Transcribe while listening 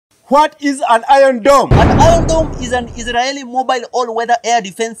What is an Iron Dome? An Iron Dome is an Israeli mobile all-weather air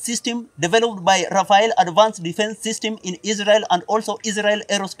defense system developed by Rafael Advanced Defense System in Israel and also Israel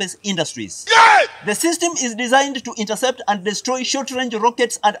Aerospace Industries. Yes! The system is designed to intercept and destroy short-range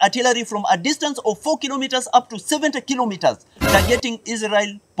rockets and artillery from a distance of 4 kilometers up to 70 kilometers, targeting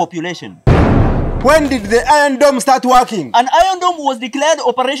Israel population. When did the Iron Dome start working? An Iron Dome was declared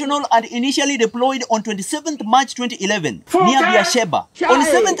operational and initially deployed on 27th March 2011 near Beersheba. On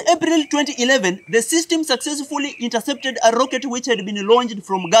 7th April 2011, the system successfully intercepted a rocket which had been launched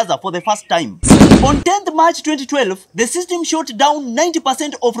from Gaza for the first time. On 10th March 2012, the system shot down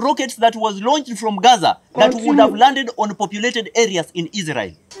 90% of rockets that was launched from Gaza that would have landed on populated areas in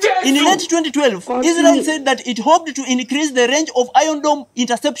Israel. In late 2012, Israel said that it hoped to increase the range of Iron Dome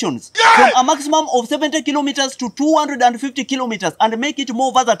interceptions from a maximum of 70 kilometers to 250 kilometers and make it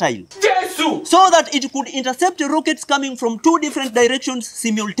more versatile, so that it could intercept rockets coming from 2 different directions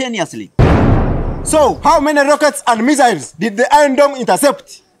simultaneously. So, how many rockets and missiles did the Iron Dome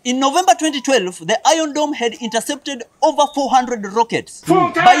intercept? In November 2012, the Iron Dome had intercepted over 400 rockets.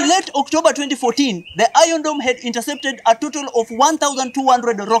 By late October 2014, the Iron Dome had intercepted a total of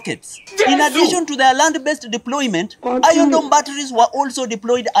 1,200 rockets. In addition to their land-based deployment, Iron Dome batteries were also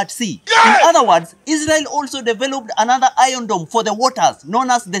deployed at sea. In other words, Israel also developed another Iron Dome for the waters, known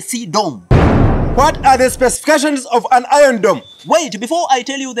as the Sea Dome. What are the specifications of an Iron Dome? Wait, before I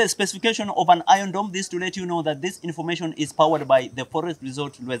tell you the specification of an Iron Dome, this to let you know that this information is powered by the Forest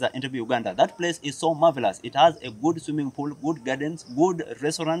Resort Lweza Entebbe, Uganda. That place is so marvelous. It has a good swimming pool, good gardens, good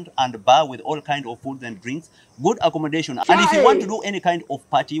restaurant and bar with all kinds of foods and drinks, good accommodation. And if you want to do any kind of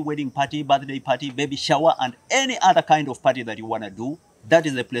party, wedding party, birthday party, baby shower, and any other kind of party that you want to do, that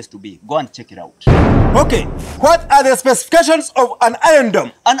is the place to be. Go and check it out. Okay, what are the specifications of an Iron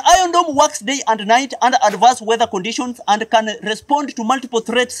Dome? An Iron Dome works day and night under adverse weather conditions and can respond to multiple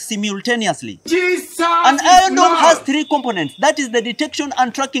threats simultaneously. An Iron Dome has 3 components. That is the detection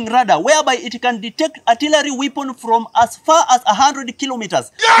and tracking radar, whereby it can detect artillery weapon from as far as 100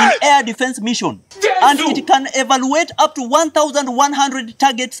 kilometers in air defense mission. And it can evaluate up to 1,100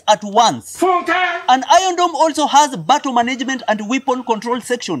 targets at once. An Iron Dome also has battle management and weapon control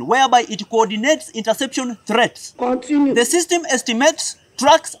section, whereby it coordinates interception threats. The system estimates,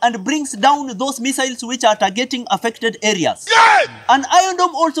 tracks and brings down those missiles which are targeting affected areas. An Iron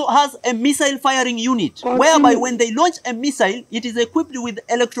Dome also has a missile firing unit, whereby when they launch a missile, it is equipped with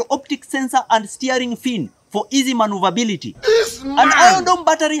electro-optic sensor and steering fin for easy maneuverability. An Iron Dome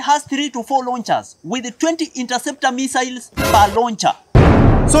battery has 3 to 4 launchers with 20 interceptor missiles per launcher.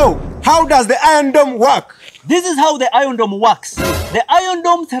 So, how does the Iron Dome work? This is how the Iron Dome works. The Iron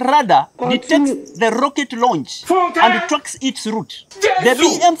Dome's radar detects the rocket launch and tracks its route. The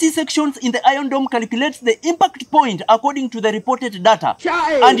BMC sections in the Iron Dome calculates the impact point according to the reported data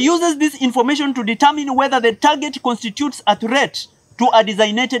and uses this information to determine whether the target constitutes a threat to a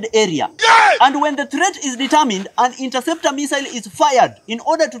designated area. And when the threat is determined, an interceptor missile is fired in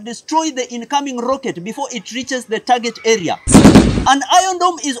order to destroy the incoming rocket before it reaches the target area. An Iron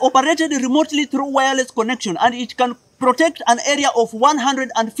Dome is operated remotely through wireless connection and it can protect an area of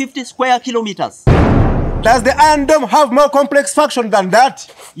 150 square kilometers. Does the Iron Dome have more complex function than that?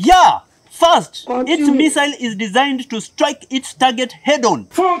 Yeah. First, its missile is designed to strike its target head-on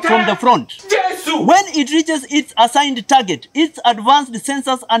from the front. When it reaches its assigned target, its advanced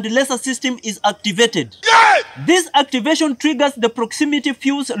sensors and laser system is activated. This activation triggers the proximity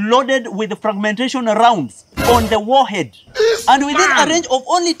fuse loaded with fragmentation rounds on the warhead. And within a range of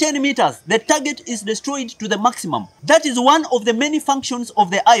only 10 meters, the target is destroyed to the maximum. That is one of the many functions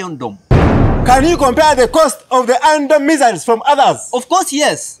of the Iron Dome. Can you compare the cost of the Iron Dome missiles from others? Of course,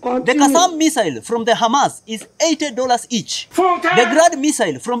 yes. The Qassam missile from the Hamas is $80 each. The Grad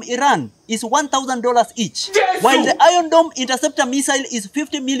missile from Iran is $1,000 each. While the Iron Dome interceptor missile is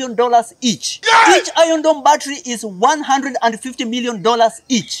 $50 million each. Each Iron Dome battery is $150 million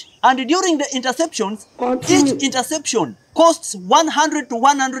each. And during the interceptions, each interception costs $100,000 to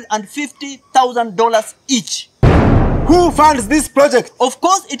 $150,000 each. Who funds this project? Of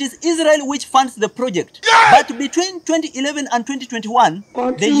course, it is Israel which funds the project. But between 2011 and 2021,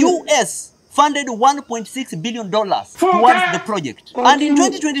 the US funded $1.6 billion towards the project. And in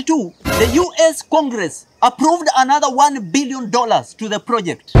 2022, the US Congress approved another $1 billion to the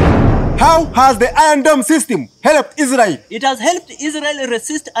project. How has the Iron Dome system helped Israel? It has helped Israel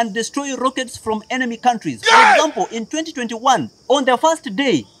resist and destroy rockets from enemy countries. For example, in 2021, on the first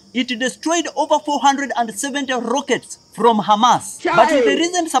day, it destroyed over 470 rockets from Hamas. But with the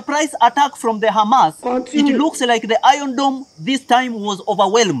recent surprise attack from the Hamas, it looks like the Iron Dome this time was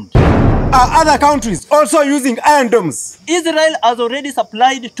overwhelmed. Are other countries also using Iron Domes? Israel has already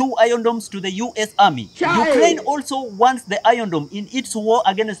supplied 2 Iron Domes to the US Army. Ukraine also wants the Iron Dome in its war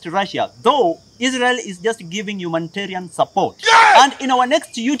against Russia, though Israel is just giving humanitarian support. And in our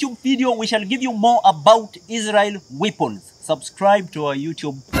next YouTube video, we shall give you more about Israel weapons. Subscribe to our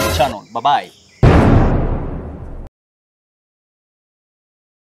YouTube channel. Bye-bye.